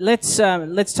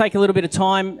Let's take a little bit of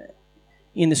time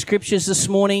in the scriptures this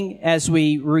morning as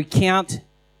we recount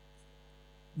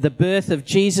the birth of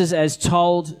Jesus as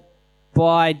told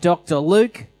by Dr.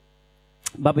 Luke.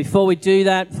 But before we do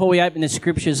that, before we open the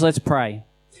scriptures, let's pray.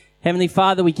 Heavenly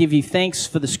Father, we give you thanks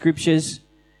for the scriptures.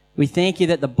 We thank you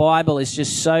that the Bible is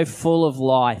just so full of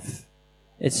life.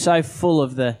 It's so full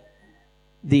of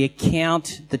the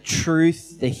account, the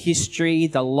truth, the history,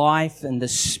 the life, and the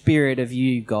spirit of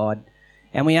you, God.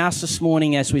 And we ask this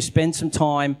morning as we spend some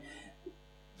time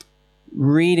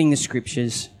reading the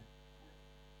scriptures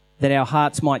that our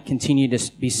hearts might continue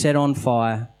to be set on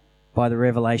fire by the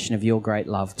revelation of your great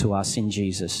love to us in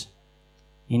Jesus.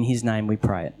 In his name we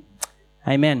pray it.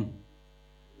 Amen.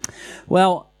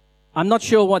 Well, I'm not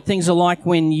sure what things are like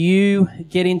when you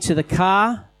get into the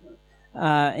car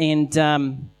and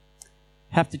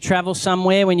have to travel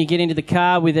somewhere, when you get into the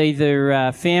car with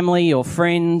either family or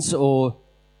friends, or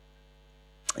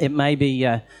it may be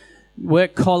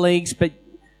work colleagues, but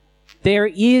there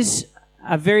is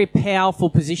a very powerful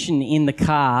position in the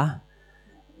car,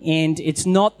 and it's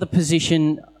not the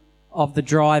position of the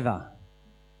driver.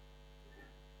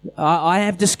 I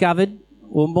have discovered,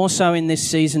 or more so in this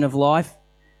season of life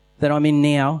that I'm in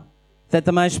now, that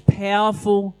the most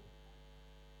powerful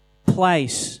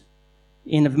place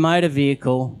in a motor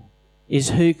vehicle is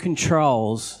who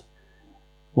controls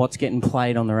what's getting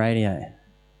played on the radio.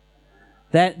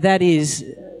 That is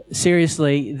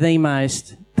seriously the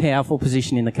most powerful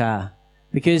position in the car.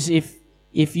 Because if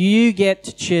you get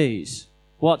to choose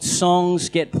what songs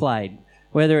get played,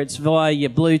 whether it's via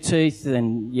your Bluetooth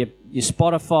and your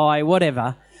Spotify,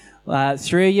 whatever,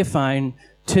 through your phone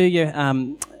to your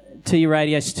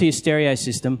radio, to your stereo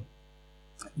system,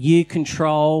 you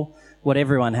control what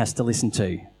everyone has to listen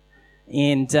to.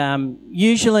 And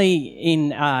usually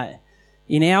in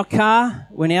our car,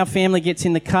 when our family gets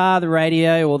in the car, the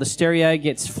radio or the stereo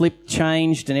gets flipped,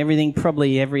 changed and everything,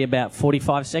 probably every about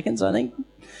 45 seconds, I think.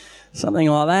 Something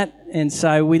like that. And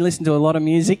so we listen to a lot of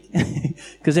music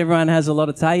because everyone has a lot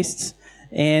of tastes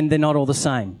and they're not all the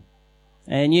same.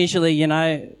 And usually, you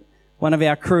know, one of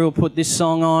our crew will put this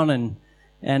song on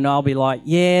and I'll be like,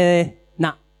 yeah,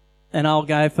 nah. And I'll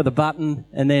go for the button,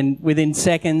 and then within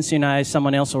seconds, you know,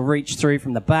 someone else will reach through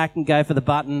from the back and go for the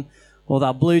button, or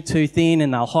they'll Bluetooth in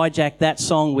and they'll hijack that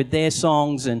song with their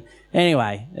songs. And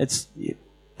anyway,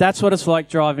 that's what it's like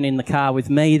driving in the car with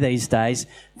me these days.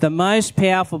 The most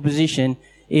powerful position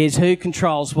is who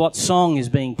controls what song is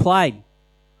being played.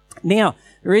 Now,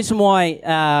 the reason why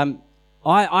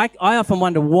I often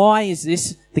wonder, why is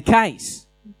this the case?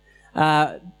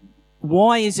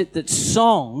 Why is it that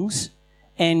songs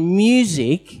and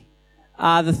music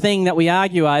are the thing that we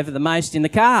argue over the most in the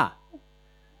car?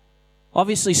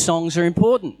 Obviously, songs are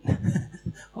important.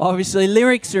 Obviously,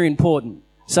 lyrics are important.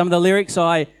 Some of the lyrics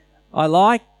I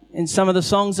like, and some of the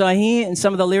songs I hear, and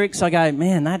some of the lyrics I go,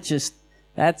 man,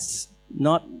 that's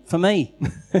not for me.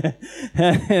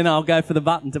 And I'll go for the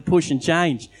button to push and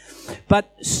change.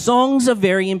 But songs are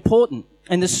very important.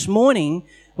 And this morning,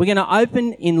 we're going to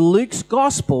open in Luke's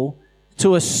Gospel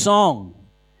to a song.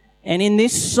 And in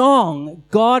this song,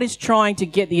 God is trying to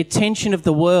get the attention of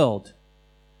the world.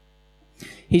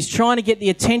 He's trying to get the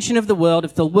attention of the world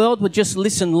if the world would just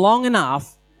listen long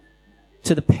enough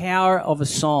to the power of a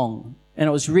song. And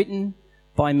it was written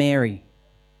by Mary.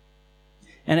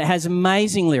 And it has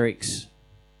amazing lyrics.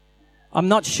 I'm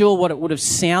not sure what it would have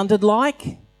sounded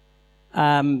like.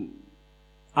 I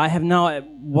have no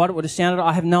what it would have sounded.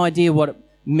 I have no idea what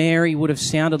Mary would have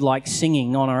sounded like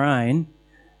singing on her own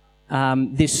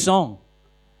this song.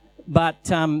 But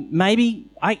maybe,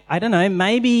 I don't know,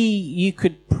 maybe you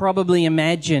could probably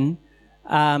imagine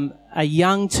a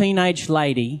young teenage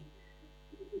lady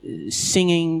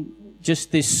singing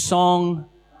just this song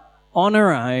on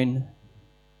her own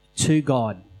to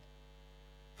God.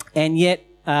 And yet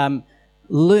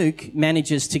Luke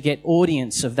manages to get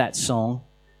audience of that song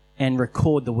and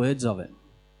record the words of it.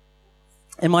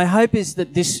 And my hope is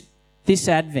that this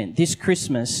Advent, this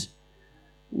Christmas,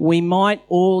 we might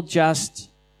all just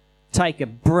take a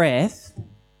breath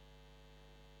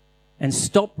and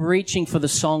stop reaching for the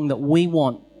song that we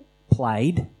want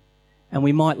played, and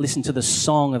we might listen to the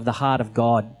song of the heart of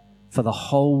God for the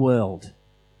whole world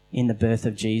in the birth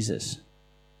of Jesus.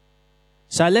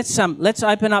 So let's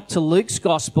open up to Luke's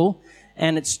Gospel,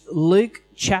 and it's Luke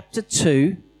chapter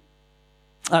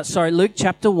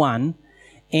 1,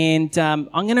 and I'm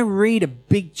going to read a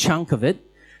big chunk of it,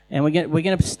 and we're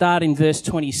going to start in verse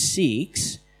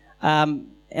 26.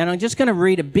 And I'm just going to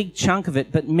read a big chunk of it,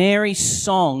 but Mary's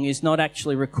song is not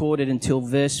actually recorded until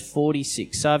verse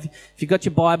 46. So if you've got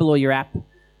your Bible or your app,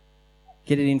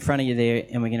 get it in front of you there,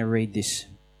 and we're going to read this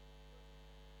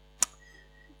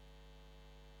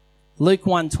Luke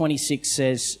 1:26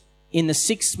 says, in the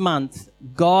 6th month,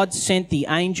 God sent the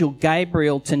angel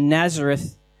Gabriel to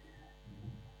Nazareth,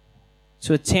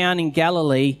 to a town in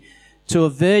Galilee, to a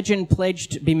virgin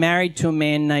pledged to be married to a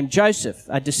man named Joseph,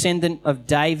 a descendant of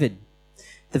David.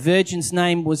 The virgin's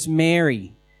name was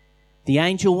Mary. The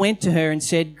angel went to her and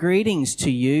said, greetings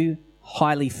to you,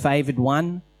 highly favoured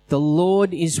one. The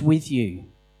Lord is with you.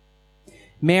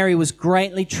 Mary was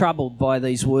greatly troubled by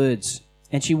these words,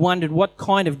 and she wondered what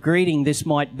kind of greeting this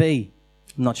might be.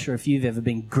 I'm not sure if you've ever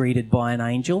been greeted by an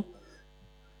angel,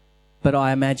 but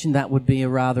I imagine that would be a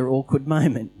rather awkward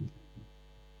moment.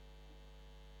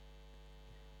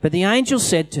 But the angel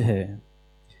said to her,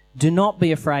 do not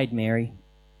be afraid, Mary.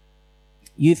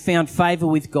 You've found favour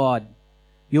with God.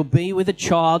 You'll be with a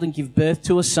child and give birth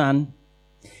to a son,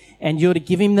 and you're to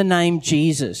give him the name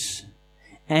Jesus,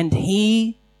 and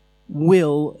he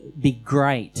will be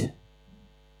great,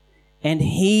 and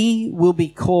he will be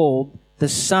called the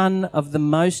Son of the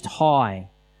Most High.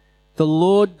 The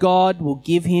Lord God will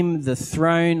give him the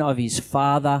throne of his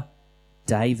father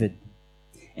David,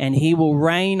 and he will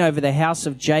reign over the house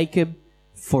of Jacob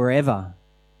forever,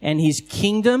 and his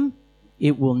kingdom,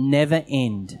 it will never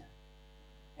end.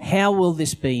 How will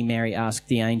this be, Mary asked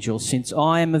the angel, since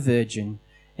I am a virgin?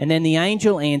 And then the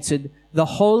angel answered, the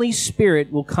Holy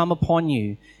Spirit will come upon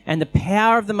you, and the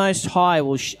power of the Most High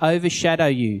will overshadow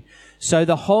you. So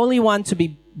the Holy One to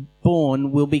be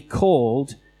born will be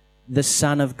called the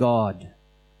Son of God.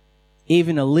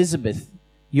 Even Elizabeth,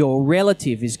 your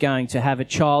relative, is going to have a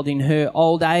child in her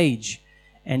old age,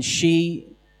 and she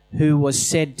who was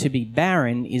said to be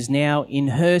barren is now in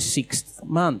her 6th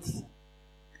month.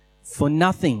 For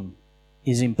nothing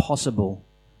is impossible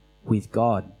with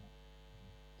God.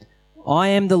 I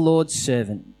am the Lord's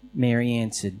servant, Mary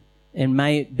answered, and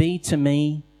may it be to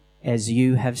me as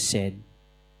you have said.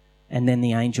 And then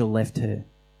the angel left her.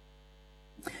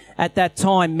 At that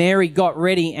time, Mary got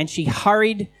ready and she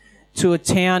hurried to a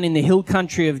town in the hill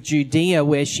country of Judea,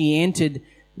 where she entered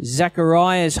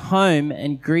Zachariah's home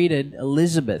and greeted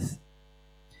Elizabeth.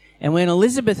 And when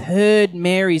Elizabeth heard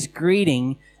Mary's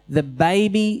greeting, the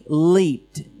baby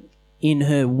leaped in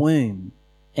her womb,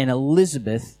 and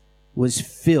Elizabeth was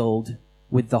filled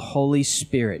with the Holy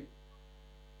Spirit.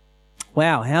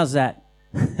 Wow, how's that?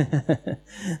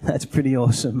 That's pretty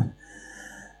awesome.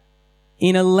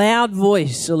 In a loud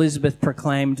voice, Elizabeth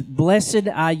proclaimed, blessed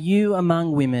are you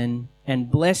among women,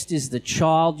 and blessed is the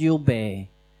child you'll bear.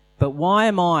 But why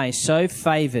am I so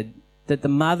favoured that the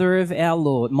mother of our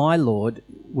Lord, my Lord,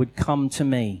 would come to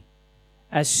me?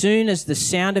 As soon as the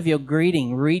sound of your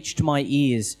greeting reached my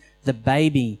ears, the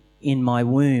baby in my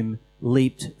womb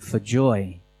leaped for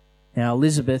joy. Now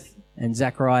Elizabeth and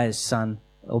Zachariah's son,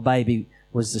 or baby,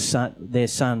 was their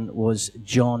son was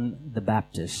John the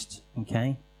Baptist.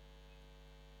 Okay?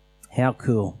 How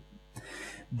cool.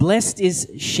 Blessed is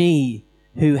she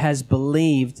who has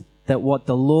believed that what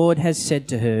the Lord has said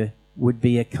to her would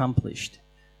be accomplished.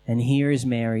 And here is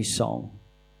Mary's song.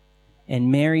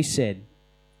 And Mary said,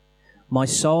 my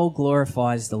soul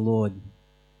glorifies the Lord,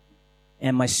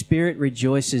 and my spirit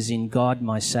rejoices in God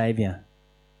my Saviour,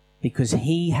 because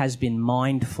he has been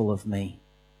mindful of me,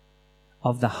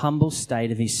 of the humble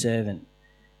state of his servant.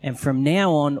 And from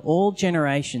now on all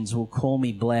generations will call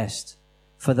me blessed,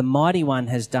 for the Mighty One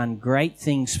has done great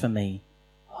things for me.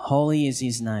 Holy is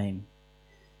his name.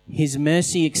 His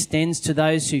mercy extends to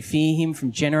those who fear him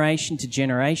from generation to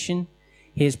generation.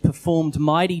 He has performed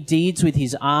mighty deeds with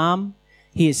his arm.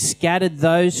 He has scattered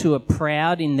those who are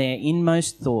proud in their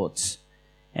inmost thoughts,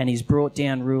 and he's brought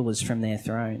down rulers from their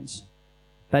thrones.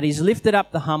 But he's lifted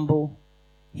up the humble.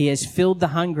 He has filled the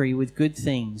hungry with good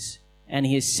things, and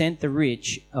he has sent the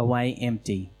rich away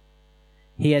empty.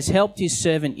 He has helped his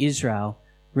servant Israel,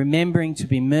 remembering to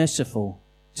be merciful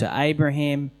to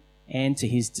Abraham and to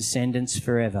his descendants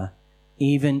forever,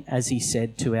 even as he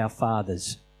said to our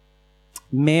fathers.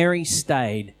 Mary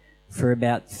stayed for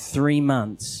about 3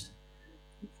 months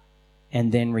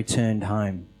and then returned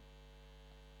home.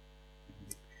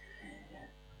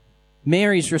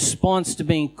 Mary's response to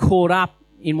being caught up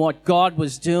in what God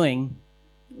was doing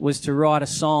was to write a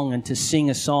song and to sing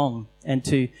a song and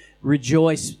to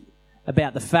rejoice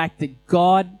about the fact that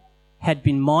God had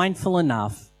been mindful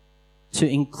enough to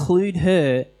include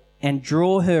her and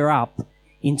draw her up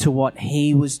into what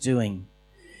he was doing.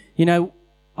 You know,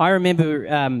 I remember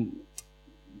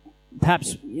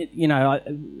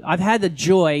I've had the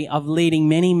joy of leading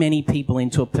many, many people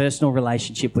into a personal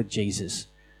relationship with Jesus.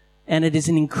 And it is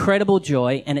an incredible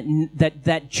joy, and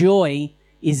that joy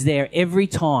is there every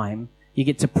time you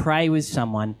get to pray with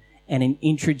someone and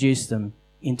introduce them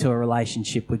into a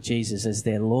relationship with Jesus as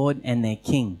their Lord and their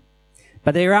King.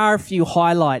 But there are a few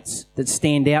highlights that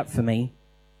stand out for me.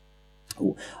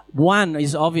 One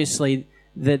is obviously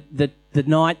the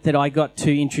night that I got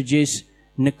to introduce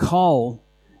Nicole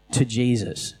to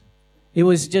Jesus. It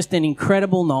was just an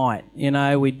incredible night. You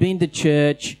know, we'd been to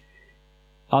church.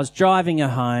 I was driving her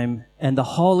home, and the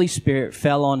Holy Spirit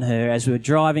fell on her as we were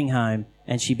driving home,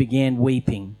 and she began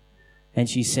weeping. And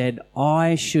she said,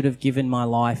 I should have given my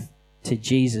life to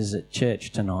Jesus at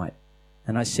church tonight.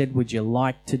 And I said, would you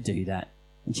like to do that?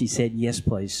 And she said, yes,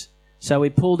 please. So we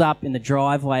pulled up in the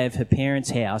driveway of her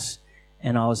parents' house,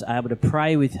 and I was able to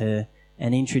pray with her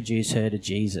and introduce her to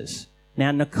Jesus.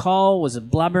 Now, Nicole was a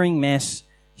blubbering mess.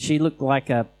 She looked like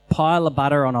a pile of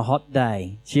butter on a hot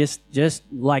day, just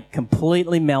like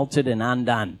completely melted and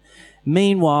undone.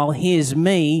 Meanwhile, here's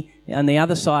me on the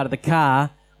other side of the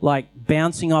car, like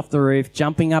bouncing off the roof,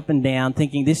 jumping up and down,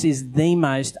 thinking this is the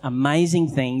most amazing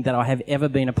thing that I have ever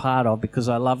been a part of because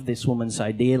I love this woman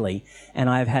so dearly, and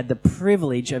I have had the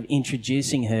privilege of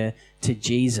introducing her to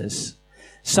Jesus.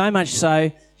 So much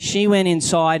so, she went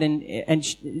inside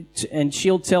and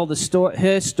she'll tell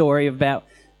her story about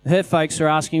her folks are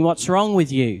asking, what's wrong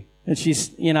with you? And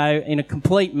she's, you know, in a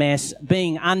complete mess,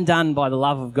 being undone by the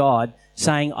love of God,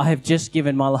 saying, I have just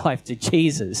given my life to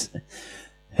Jesus.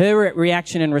 Her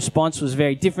reaction and response was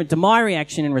very different to my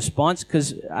reaction and response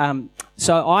because,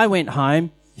 so I went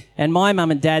home and my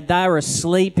mum and dad, they were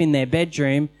asleep in their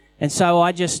bedroom. And so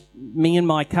me and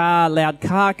my loud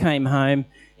car came home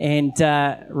and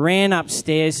ran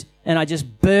upstairs, and I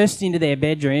just burst into their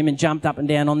bedroom and jumped up and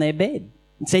down on their bed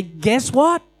and said, guess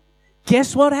what?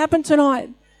 Guess what happened tonight?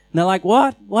 And they're like,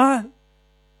 what? What?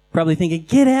 Probably thinking,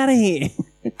 get out of here.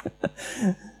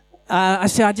 I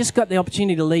said, I just got the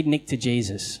opportunity to lead Nick to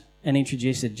Jesus and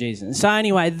introduce her to Jesus. And so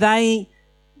anyway, they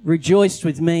rejoiced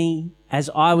with me as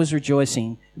I was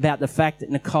rejoicing about the fact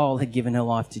that Nicole had given her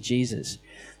life to Jesus.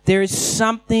 There is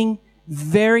something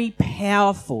very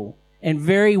powerful and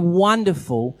very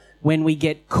wonderful when we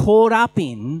get caught up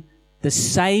in the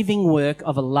saving work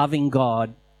of a loving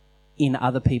God in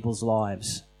other people's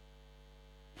lives.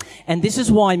 And this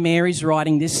is why Mary's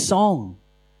writing this song,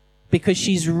 because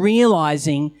she's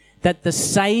realizing that the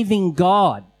saving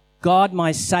God, God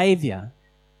my Saviour,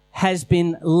 has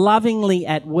been lovingly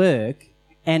at work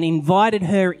and invited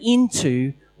her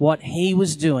into what he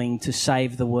was doing to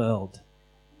save the world.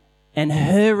 And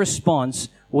her response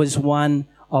was one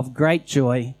of great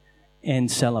joy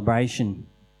and celebration.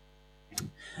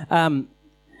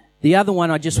 The other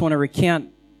one I just want to recount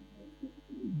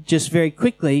just very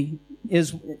quickly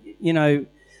is, you know,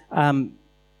 a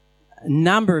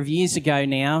number of years ago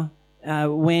now,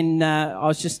 when I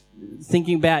was just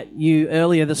thinking about you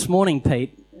earlier this morning,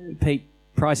 Pete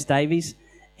Price Davies.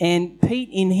 And Pete,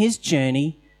 in his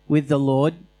journey with the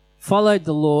Lord, followed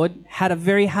the Lord, had a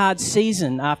very hard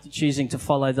season after choosing to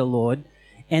follow the Lord.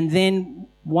 And then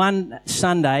one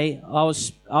Sunday, I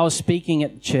was speaking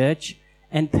at the church,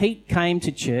 and Pete came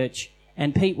to church,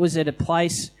 and Pete was at a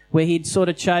place where he'd sort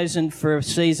of chosen for a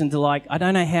season to I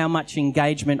don't know how much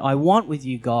engagement I want with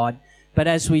you, God, but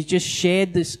as we just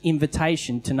shared this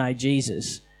invitation to know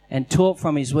Jesus and taught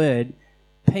from his word,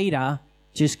 Peter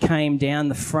just came down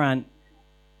the front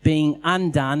being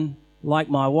undone like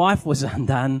my wife was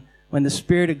undone when the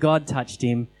Spirit of God touched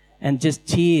him, and just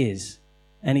tears,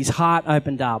 and his heart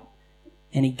opened up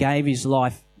and he gave his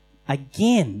life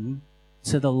again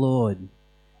to the Lord.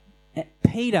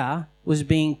 Peter was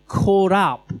being caught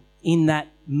up in that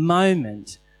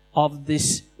moment of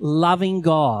this loving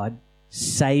God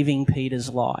saving Peter's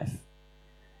life.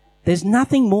 There's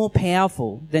nothing more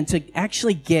powerful than to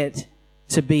actually get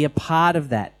to be a part of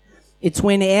that. It's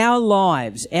when our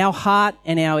lives, our heart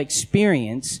and our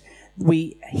experience,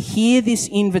 we hear this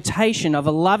invitation of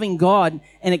a loving God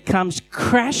and it comes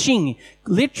crashing,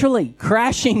 literally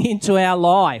crashing into our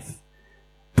life,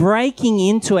 breaking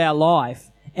into our life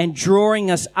and drawing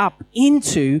us up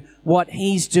into what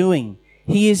he's doing.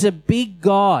 He is a big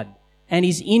God and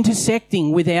he's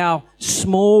intersecting with our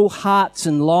small hearts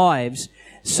and lives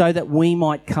so that we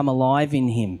might come alive in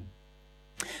him.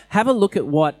 Have a look at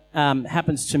what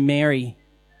happens to Mary.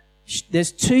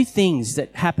 There's two things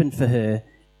that happen for her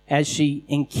as she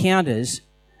encounters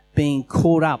being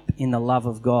caught up in the love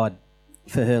of God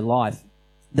for her life.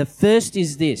 The first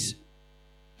is this.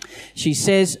 She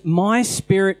says, my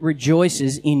spirit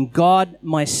rejoices in God,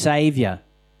 my Saviour.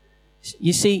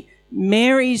 You see,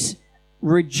 Mary's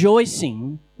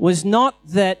rejoicing was not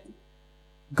that,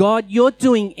 God, you're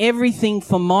doing everything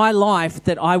for my life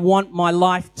that I want my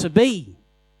life to be.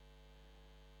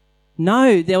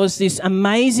 No, there was this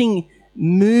amazing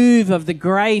move of the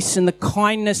grace and the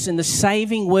kindness and the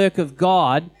saving work of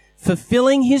God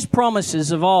fulfilling his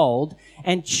promises of old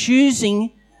and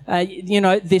choosing,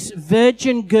 this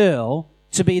virgin girl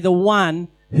to be the one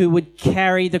who would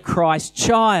carry the Christ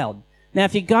child. Now,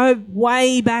 if you go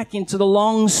way back into the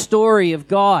long story of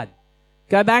God,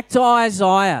 go back to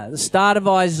Isaiah, the start of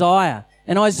Isaiah,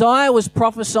 and Isaiah was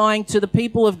prophesying to the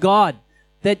people of God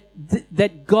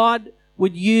that God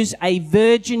would use a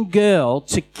virgin girl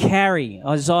to carry,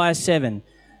 Isaiah 7,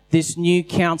 this new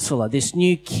counselor, this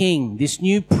new king, this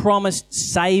new promised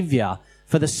savior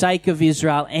for the sake of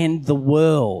Israel and the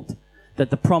world, that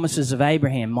the promises of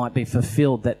Abraham might be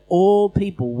fulfilled, that all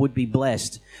people would be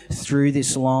blessed through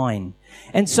this line.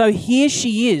 And so here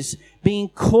she is being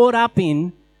caught up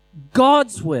in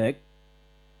God's work.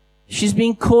 She's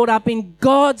being caught up in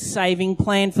God's saving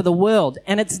plan for the world.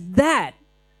 And it's that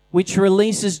which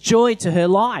releases joy to her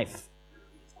life.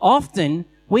 Often,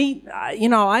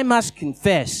 I must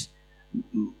confess,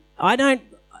 I don't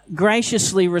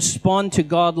graciously respond to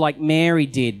God like Mary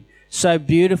did so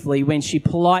beautifully when she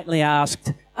politely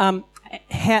asked,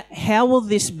 how will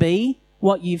this be,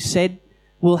 what you've said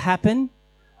will happen?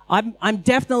 I'm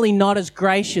definitely not as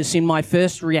gracious in my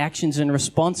first reactions and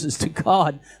responses to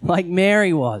God like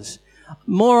Mary was.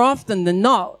 More often than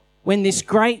not, when this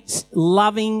great,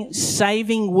 loving,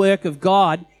 saving work of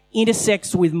God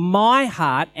intersects with my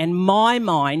heart and my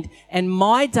mind and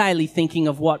my daily thinking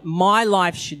of what my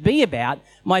life should be about,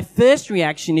 my first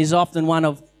reaction is often one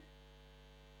of,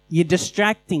 you're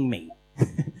distracting me.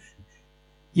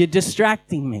 You're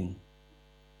distracting me.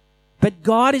 But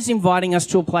God is inviting us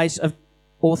to a place of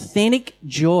authentic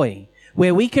joy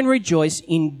where we can rejoice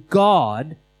in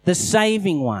God, the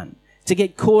saving one, to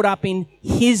get caught up in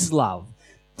his love.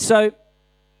 So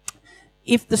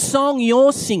if the song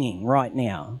you're singing right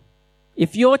now,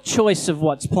 if your choice of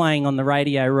what's playing on the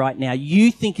radio right now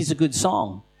you think is a good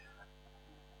song,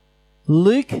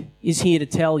 Luke is here to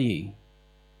tell you,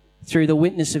 through the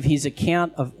witness of his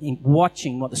account of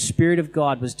watching what the Spirit of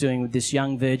God was doing with this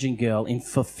young virgin girl in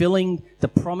fulfilling the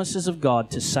promises of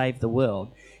God to save the world.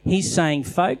 He's saying,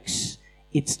 folks,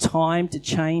 it's time to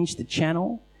change the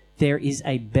channel. There is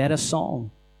a better song.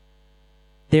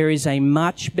 There is a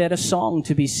much better song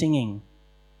to be singing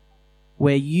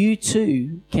where you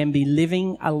too can be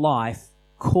living a life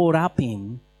caught up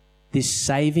in this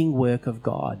saving work of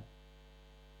God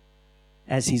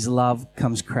as his love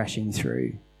comes crashing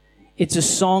through. It's a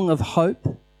song of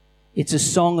hope. It's a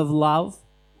song of love.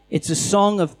 It's a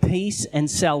song of peace and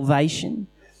salvation.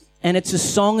 And it's a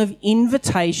song of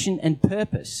invitation and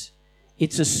purpose.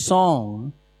 It's a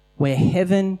song where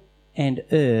heaven and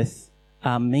earth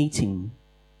are meeting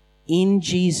in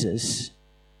Jesus,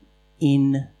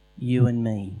 in you and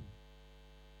me.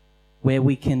 Where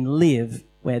we can live,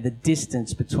 where the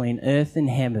distance between earth and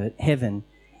heaven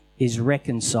is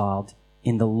reconciled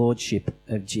in the Lordship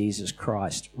of Jesus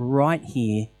Christ, right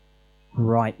here,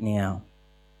 right now.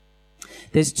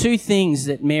 There's two things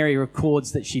that Mary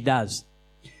records that she does.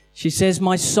 She says,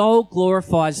 my soul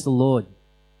glorifies the Lord.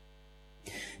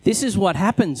 This is what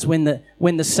happens when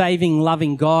the saving,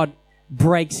 loving God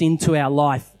breaks into our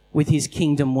life with his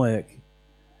kingdom work.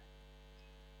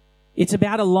 It's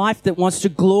about a life that wants to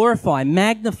glorify,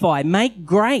 magnify, make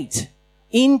great,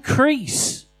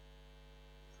 increase.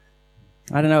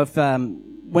 I don't know if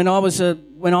when I was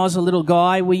a little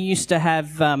guy, we used to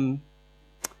have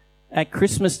at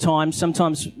Christmas time.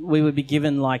 Sometimes we would be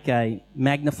given like a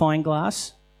magnifying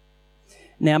glass.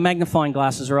 Now, magnifying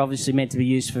glasses are obviously meant to be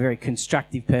used for very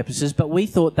constructive purposes, but we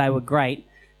thought they were great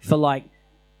for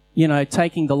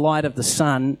taking the light of the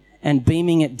sun and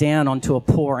beaming it down onto a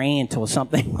poor ant or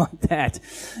something like that,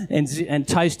 and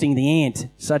toasting the ant.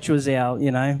 Such was our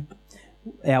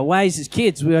ways as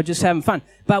kids. We were just having fun.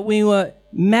 But we were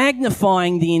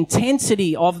magnifying the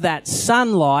intensity of that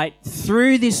sunlight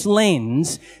through this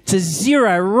lens to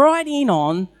zero right in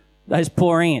on those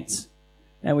poor ants.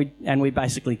 And we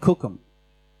basically cook them.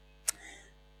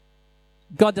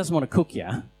 God doesn't want to cook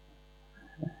you,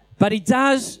 but he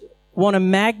does want to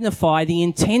magnify the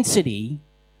intensity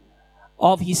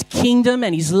of his kingdom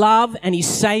and his love and his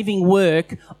saving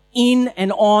work in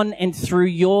and on and through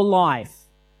your life,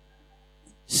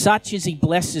 such as he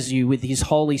blesses you with his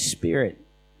Holy Spirit,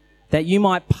 that you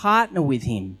might partner with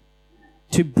him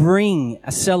to bring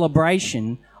a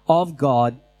celebration of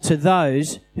God to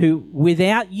those who,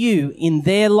 without you in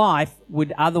their life,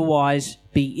 would otherwise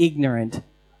be ignorant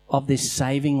of this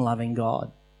saving, loving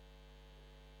God.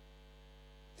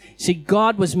 See,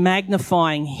 God was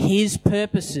magnifying his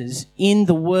purposes in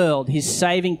the world, his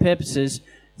saving purposes,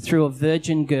 through a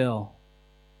virgin girl.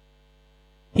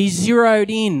 He zeroed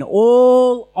in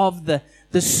all of the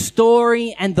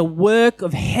story and the work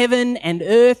of heaven and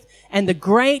earth and the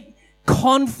great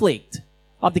conflict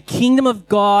of the kingdom of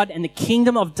God and the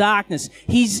kingdom of darkness.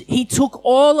 He took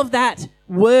all of that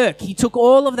work. He took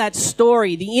all of that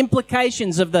story, the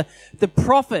implications of the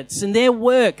prophets and their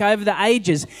work over the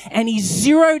ages, and he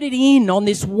zeroed it in on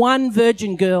this one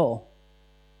virgin girl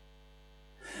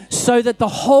so that the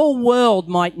whole world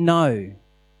might know.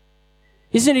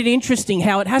 Isn't it interesting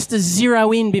how it has to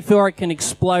zero in before it can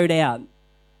explode out?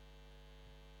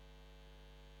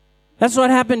 That's what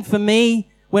happened for me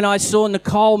when I saw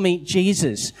Nicole meet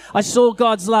Jesus. I saw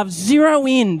God's love zero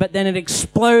in, but then it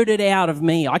exploded out of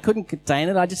me. I couldn't contain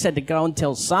it. I just had to go and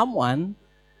tell someone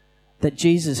that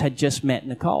Jesus had just met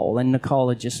Nicole and Nicole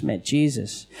had just met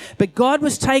Jesus. But God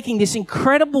was taking this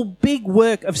incredible big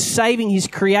work of saving his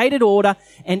created order,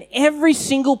 and every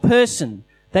single person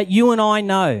that you and I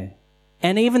know,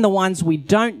 and even the ones we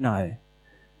don't know,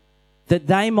 that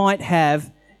they might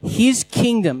have his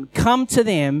kingdom come to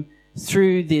them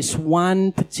through this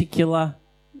one particular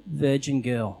virgin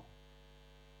girl.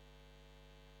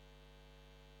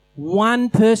 One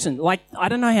person. Like, I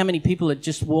don't know how many people are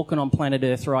just walking on planet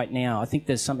Earth right now. I think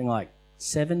there's something like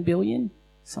 7 billion,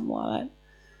 something like that.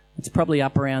 It's probably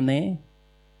up around there.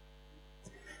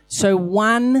 So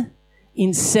 1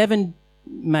 in 7,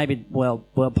 maybe, world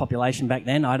population back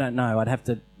then, I don't know. I'd have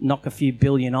to knock a few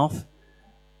billion off.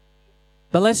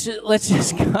 But let's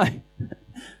just go.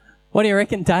 What do you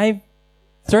reckon, Dave?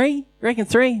 3? You reckon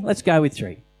 3? Let's go with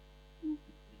 3.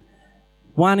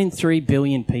 1 in 3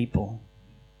 billion people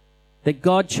that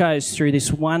God chose through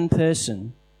this one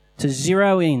person to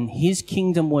zero in his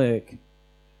kingdom work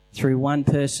through one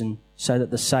person so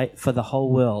that for the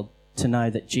whole world to know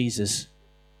that Jesus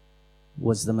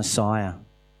was the Messiah.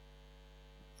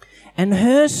 And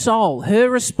her soul, her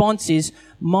response is,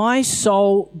 my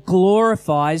soul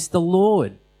glorifies the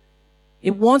Lord.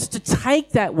 It wants to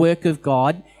take that work of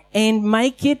God and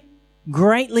make it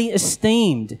greatly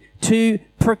esteemed, to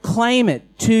proclaim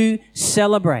it, to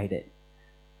celebrate it.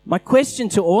 My question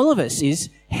to all of us is,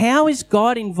 how is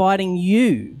God inviting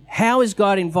you? How is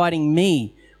God inviting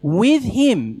me with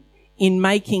him in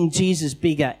making Jesus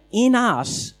bigger in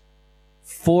us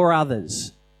for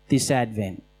others this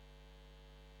Advent?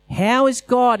 How is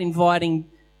God inviting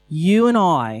you and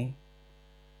I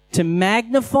to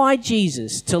magnify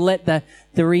Jesus, to let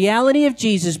the reality of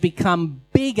Jesus become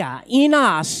bigger in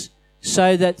us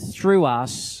so that through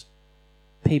us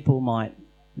people might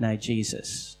know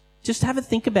Jesus? Just have a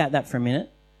think about that for a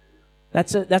minute.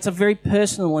 That's a very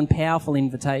personal and powerful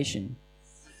invitation.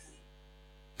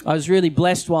 I was really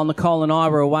blessed while Nicole and I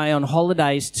were away on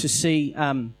holidays to see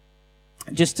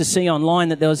online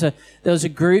that there was a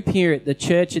group here at the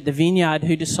church at the Vineyard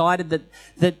who decided that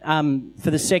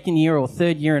for the second year or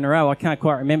third year in a row, I can't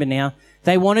quite remember now,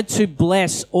 they wanted to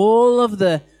bless all of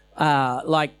the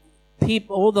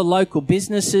all the local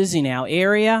businesses in our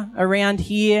area around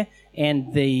here,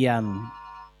 and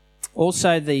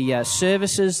also the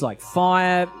services like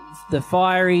the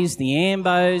fireys, the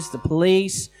ambos, the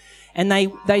police. And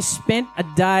they spent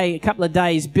a couple of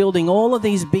days building all of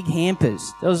these big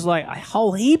hampers. There was like a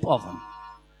whole heap of them.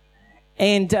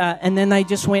 And then they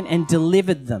just went and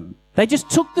delivered them. They just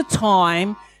took the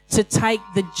time to take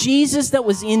the Jesus that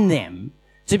was in them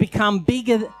to become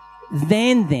bigger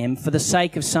than them for the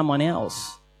sake of someone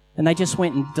else. And they just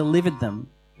went and delivered them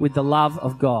with the love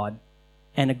of God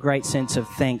and a great sense of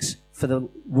thanks for the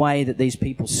way that these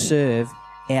people serve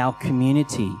our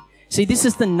community. See, this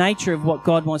is the nature of what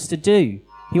God wants to do.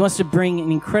 He wants to bring an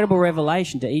incredible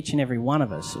revelation to each and every one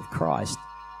of us of Christ,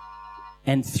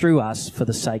 and through us for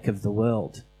the sake of the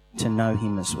world to know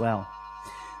him as well.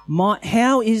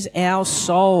 How is our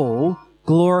soul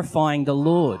glorifying the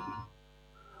Lord?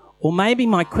 Or maybe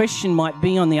my question might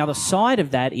be on the other side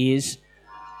of that is,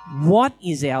 what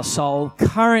is our soul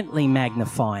currently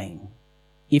magnifying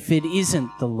if it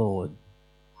isn't the Lord?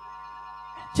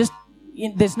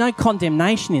 There's no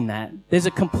condemnation in that. There's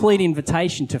a complete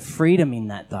invitation to freedom in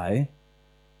that, though.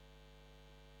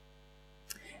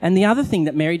 And the other thing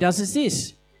that Mary does is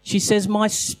this. She says, my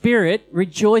spirit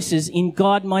rejoices in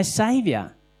God my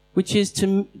Saviour, which is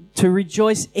to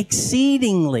rejoice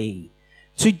exceedingly,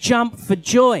 to jump for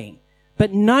joy.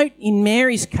 But note in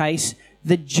Mary's case,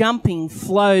 the jumping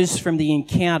flows from the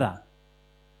encounter.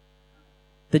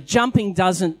 The jumping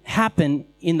doesn't happen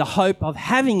in the hope of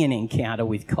having an encounter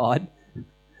with God.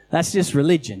 That's just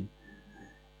religion.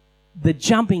 The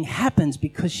jumping happens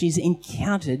because she's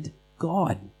encountered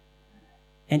God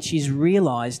and she's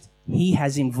realized he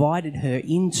has invited her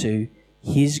into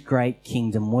his great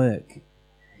kingdom work.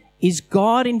 Is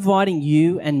God inviting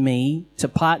you and me to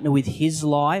partner with his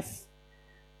life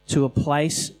to a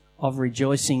place of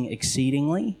rejoicing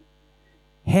exceedingly?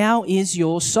 How is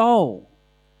your soul?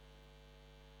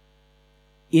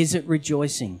 Is it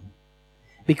rejoicing?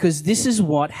 Because this is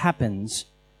what happens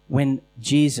when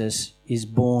Jesus is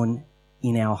born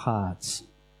in our hearts.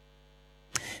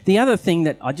 The other thing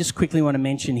that I just quickly want to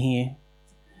mention here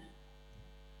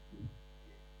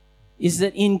is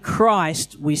that in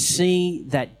Christ we see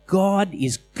that God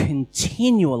is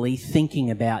continually thinking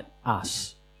about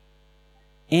us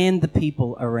and the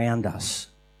people around us.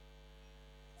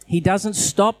 He doesn't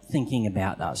stop thinking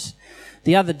about us.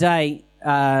 The other day,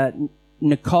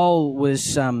 Nicole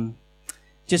was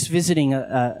just visiting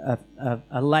a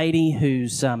lady who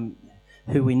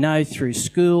we know through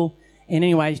school. And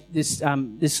anyway,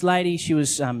 this lady, she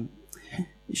was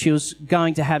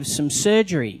going to have some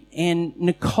surgery, and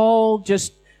Nicole,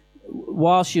 just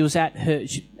while she was at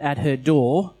her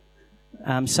door,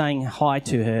 saying hi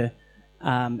to her,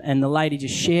 and the lady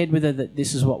just shared with her that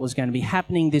this is what was going to be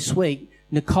happening this week.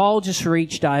 Nicole just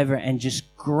reached over and just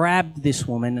grabbed this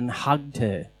woman and hugged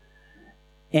her.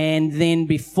 And then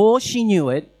before she knew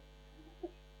it,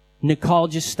 Nicole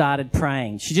just started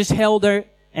praying. She just held her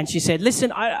and she said,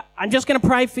 "Listen, I'm just going to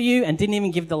pray for you," and didn't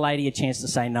even give the lady a chance to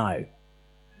say no.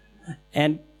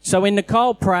 And so when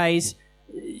Nicole prays,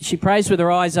 she prays with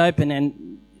her eyes open,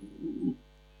 and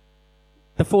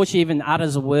before she even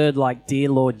utters a word like "Dear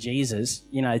Lord Jesus,"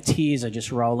 tears are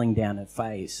just rolling down her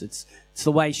face. It's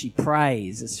the way she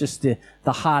prays. It's just the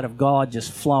heart of God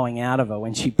just flowing out of her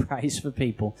when she prays for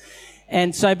people.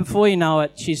 And so before you know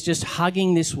it, she's just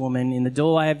hugging this woman in the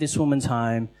doorway of this woman's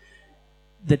home.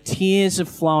 The tears are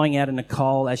flowing out of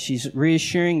Nicole as she's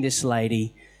reassuring this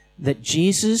lady that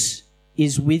Jesus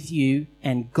is with you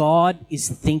and God is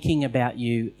thinking about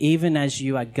you even as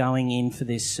you are going in for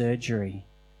this surgery.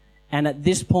 And at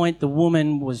this point, the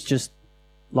woman was just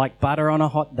like butter on a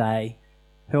hot day.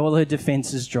 All her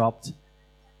defenses dropped,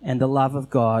 and the love of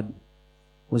God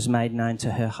was made known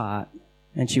to her heart,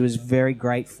 and she was very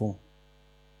grateful.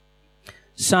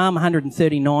 Psalm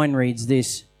 139 reads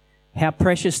this: "How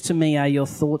precious to me are your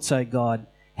thoughts, O God!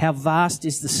 How vast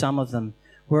is the sum of them!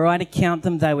 Were I to count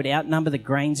them, they would outnumber the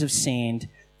grains of sand.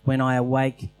 When I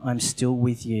awake, I'm still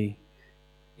with you."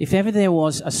 If ever there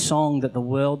was a song that the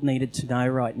world needed to know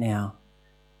right now,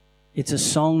 it's a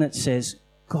song that says,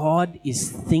 God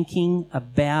is thinking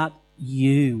about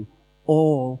you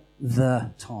all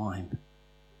the time.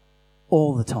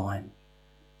 All the time.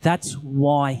 That's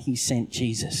why he sent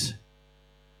Jesus.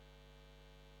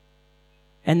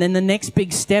 And then the next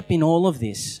big step in all of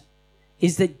this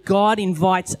is that God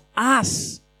invites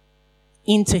us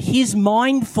into his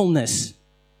mindfulness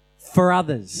for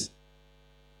others.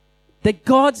 That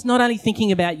God's not only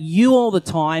thinking about you all the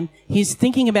time, he's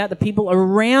thinking about the people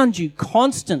around you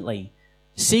constantly,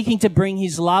 seeking to bring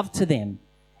his love to them.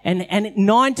 And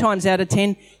 9 times out of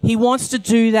 10, he wants to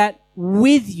do that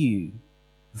with you,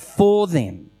 for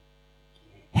them.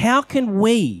 How can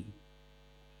we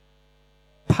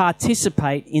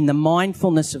participate in the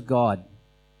mindfulness of God?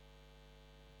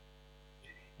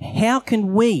 How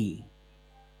can we,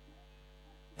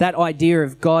 that idea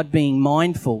of God being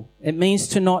mindful, it means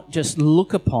to not just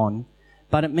look upon,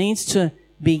 but it means to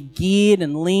be geared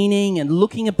and leaning and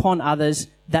looking upon others,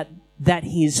 that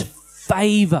his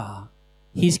favour,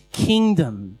 his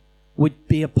kingdom would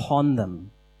be upon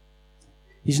them.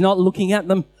 He's not looking at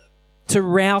them to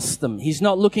rouse them. He's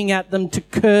not looking at them to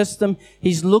curse them.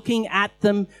 He's looking at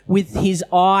them with his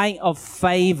eye of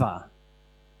favour,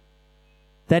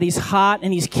 that his heart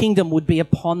and his kingdom would be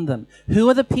upon them. Who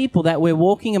are the people that we're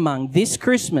walking among this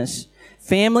Christmas?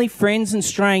 Family, friends and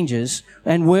strangers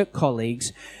and work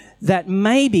colleagues, that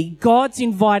maybe God's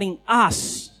inviting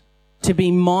us to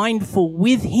be mindful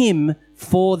with him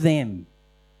for them.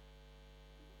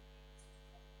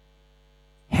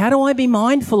 How do I be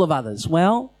mindful of others?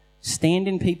 Well, stand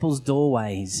in people's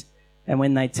doorways, and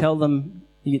when they tell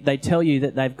you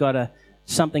that they've got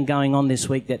something going on this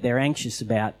week that they're anxious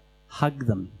about, hug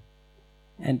them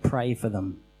and pray for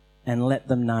them and let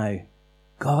them know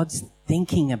God's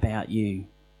thinking about you.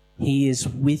 He is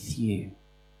with you.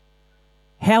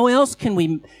 How else can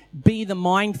we be the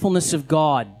mindfulness of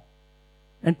God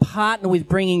and partner with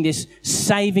bringing this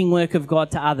saving work of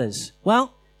God to others?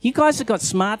 Well, you guys have got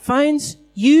smartphones.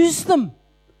 Use them.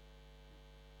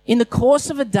 In the course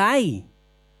of a day,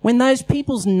 when those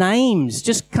people's names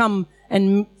just come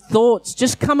and thoughts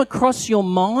just come across your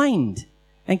mind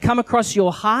and come across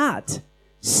your heart,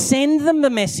 send them the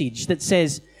message that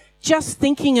says, just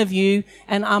thinking of you,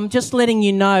 and I'm just letting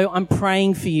you know I'm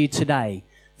praying for you today.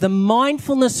 The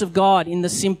mindfulness of God in the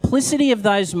simplicity of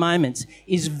those moments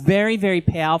is very, very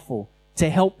powerful to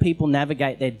help people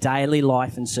navigate their daily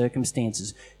life and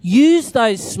circumstances. Use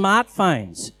those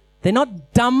smartphones They're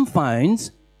not dumb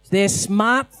phones, they're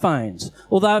smartphones.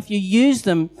 Although if you use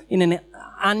them in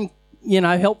an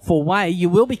helpful way, you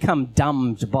will become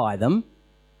dumbed by them.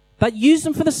 But use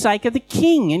them for the sake of the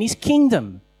King and his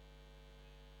kingdom.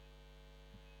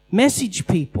 Message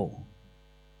people.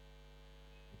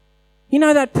 You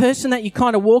know that person that you're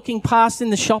kind of walking past in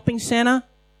the shopping centre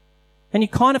and you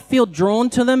kind of feel drawn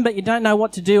to them, but you don't know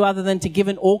what to do other than to give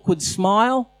an awkward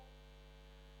smile?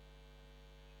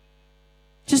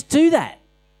 Just do that.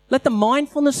 Let the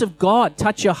mindfulness of God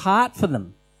touch your heart for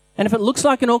them. And if it looks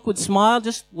like an awkward smile,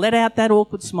 just let out that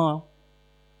awkward smile.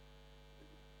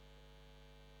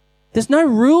 There's no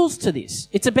rules to this.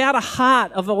 It's about a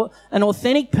heart of an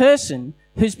authentic person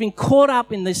who's been caught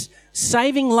up in this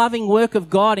saving, loving work of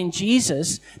God in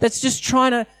Jesus that's just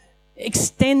trying to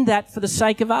extend that for the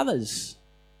sake of others.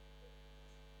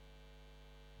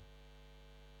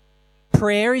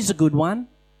 Prayer is a good one.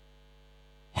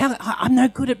 I'm no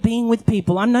good at being with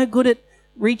people. I'm no good at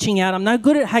reaching out. I'm no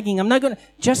good at hugging. I'm no good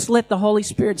at... Just let the Holy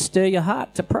Spirit stir your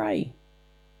heart to pray.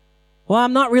 Well,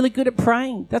 I'm not really good at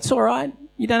praying. That's all right.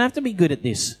 You don't have to be good at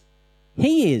this.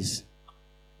 He is.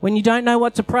 When you don't know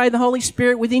what to pray, the Holy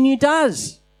Spirit within you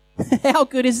does. How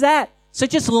good is that? So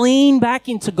just lean back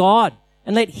into God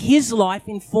and let his life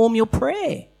inform your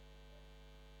prayer.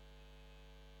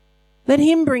 Let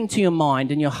him bring to your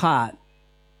mind and your heart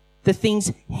the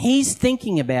things he's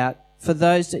thinking about for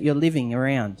those that you're living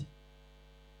around.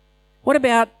 What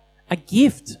about a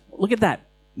gift? Look at that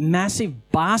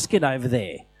massive basket over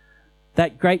there.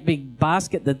 That great big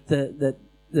basket that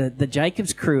the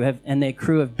Jacob's crew and their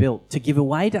crew have built to give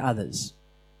away to others.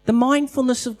 The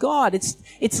mindfulness of God.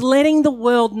 It's letting the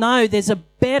world know there's a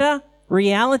better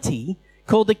reality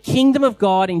called the kingdom of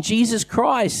God in Jesus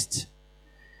Christ.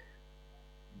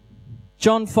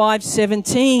 John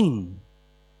 5:17.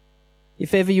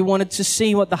 If ever you wanted to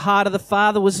see what the heart of the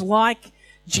Father was like,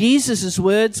 Jesus'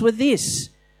 words were this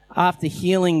after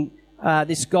healing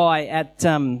this guy at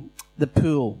the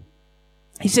pool.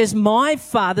 He says, "My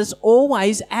Father's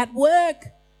always at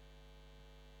work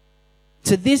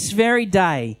to this very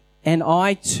day, and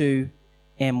I too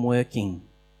am working."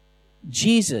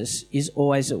 Jesus is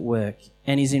always at work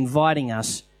and is inviting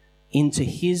us into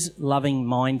his loving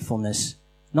mindfulness,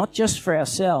 not just for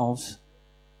ourselves,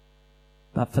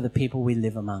 but for the people we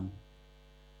live among.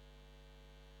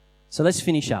 So let's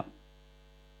finish up.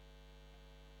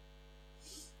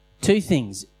 Two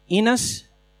things, in us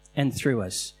and through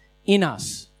us. In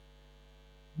us,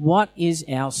 what is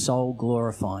our soul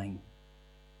glorifying?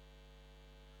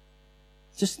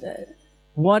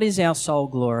 What is our soul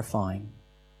glorifying?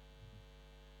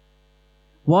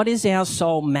 What is our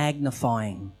soul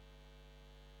magnifying?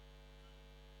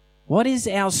 What is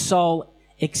our soul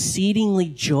exceedingly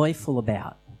joyful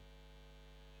about?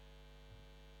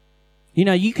 You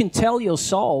know, you can tell your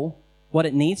soul what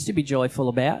it needs to be joyful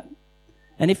about.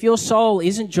 And if your soul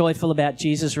isn't joyful about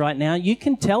Jesus right now, you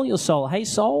can tell your soul, "Hey,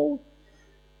 soul,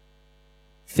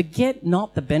 forget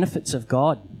not the benefits of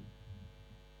God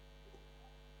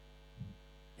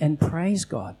and praise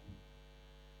God."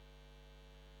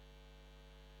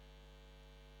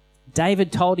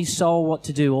 David told his soul what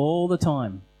to do all the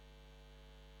time.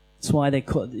 That's why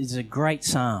these are great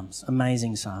psalms,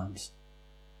 amazing psalms.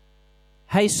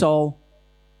 Hey, soul,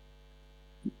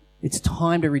 it's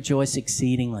time to rejoice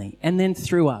exceedingly. And then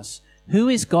through us, who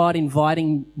is God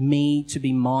inviting me to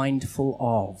be mindful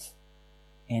of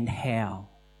and how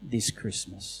this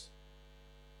Christmas?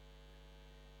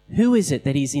 Who is it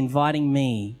that he's inviting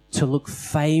me to look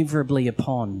favourably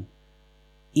upon,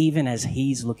 even as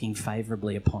he's looking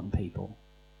favourably upon people?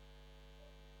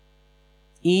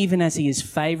 Even as he has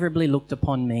favourably looked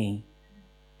upon me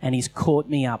and he's caught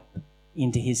me up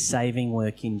into his saving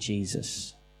work in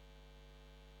Jesus.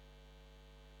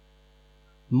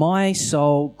 My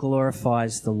soul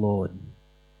glorifies the Lord.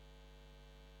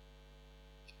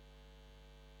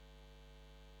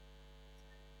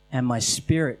 And my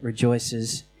spirit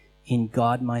rejoices in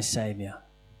God my Saviour,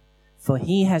 for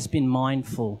he has been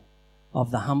mindful of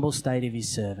the humble state of his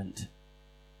servant.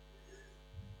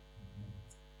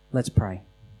 Let's pray.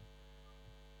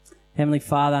 Heavenly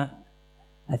Father,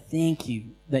 I thank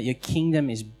you that your kingdom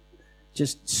is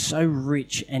just so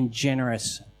rich and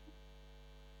generous.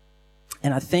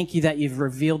 And I thank you that you've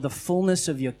revealed the fullness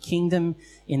of your kingdom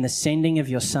in the sending of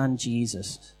your Son,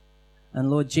 Jesus. And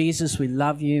Lord Jesus, we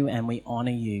love you and we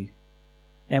honour you.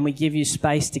 And we give you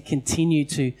space to continue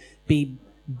to be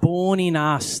born in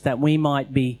us, that we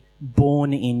might be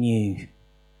born in you.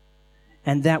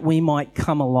 And that we might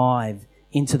come alive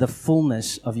into the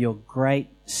fullness of your great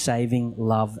saving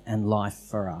love and life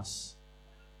for us.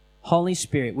 Holy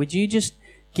Spirit, would you just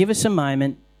give us a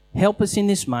moment help us in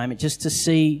this moment just to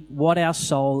see what our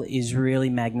soul is really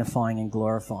magnifying and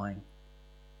glorifying.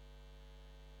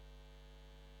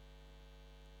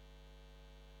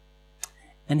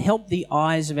 And help the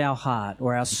eyes of our heart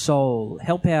or our soul,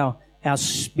 help our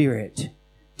spirit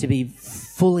to be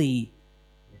fully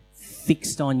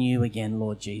fixed on you again,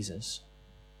 Lord Jesus.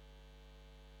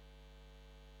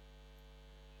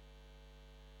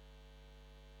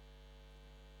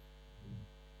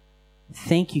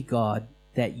 Thank you, God,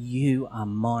 that you are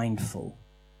mindful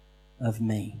of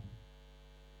me.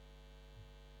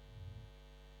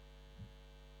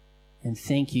 And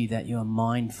thank you that you are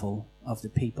mindful of the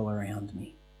people around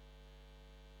me.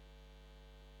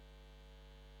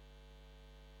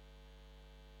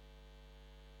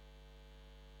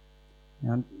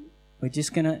 Now, we're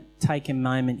just going to take a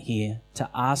moment here to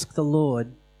ask the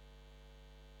Lord,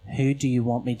 who do you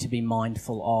want me to be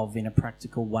mindful of in a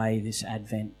practical way this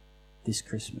Advent, this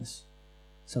Christmas?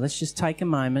 So let's just take a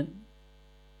moment.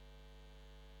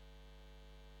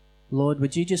 Lord,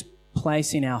 would you just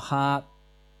place in our heart,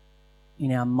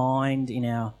 in our mind, in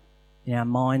our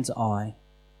mind's eye,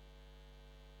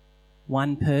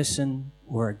 one person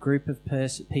or a group of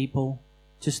people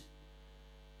just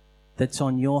that's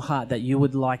on your heart that you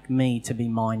would like me to be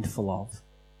mindful of.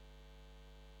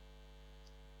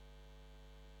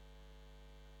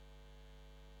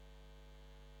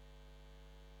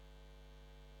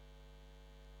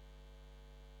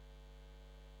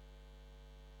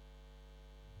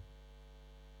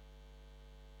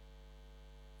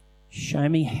 Show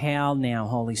me how now,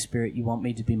 Holy Spirit, you want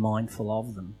me to be mindful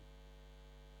of them.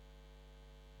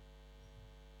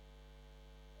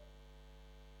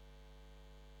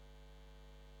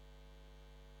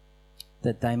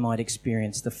 That they might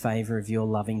experience the favour of your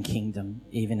loving kingdom,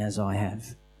 even as I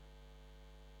have.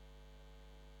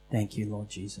 Thank you, Lord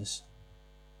Jesus.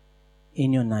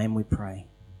 In your name we pray.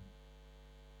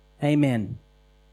 Amen.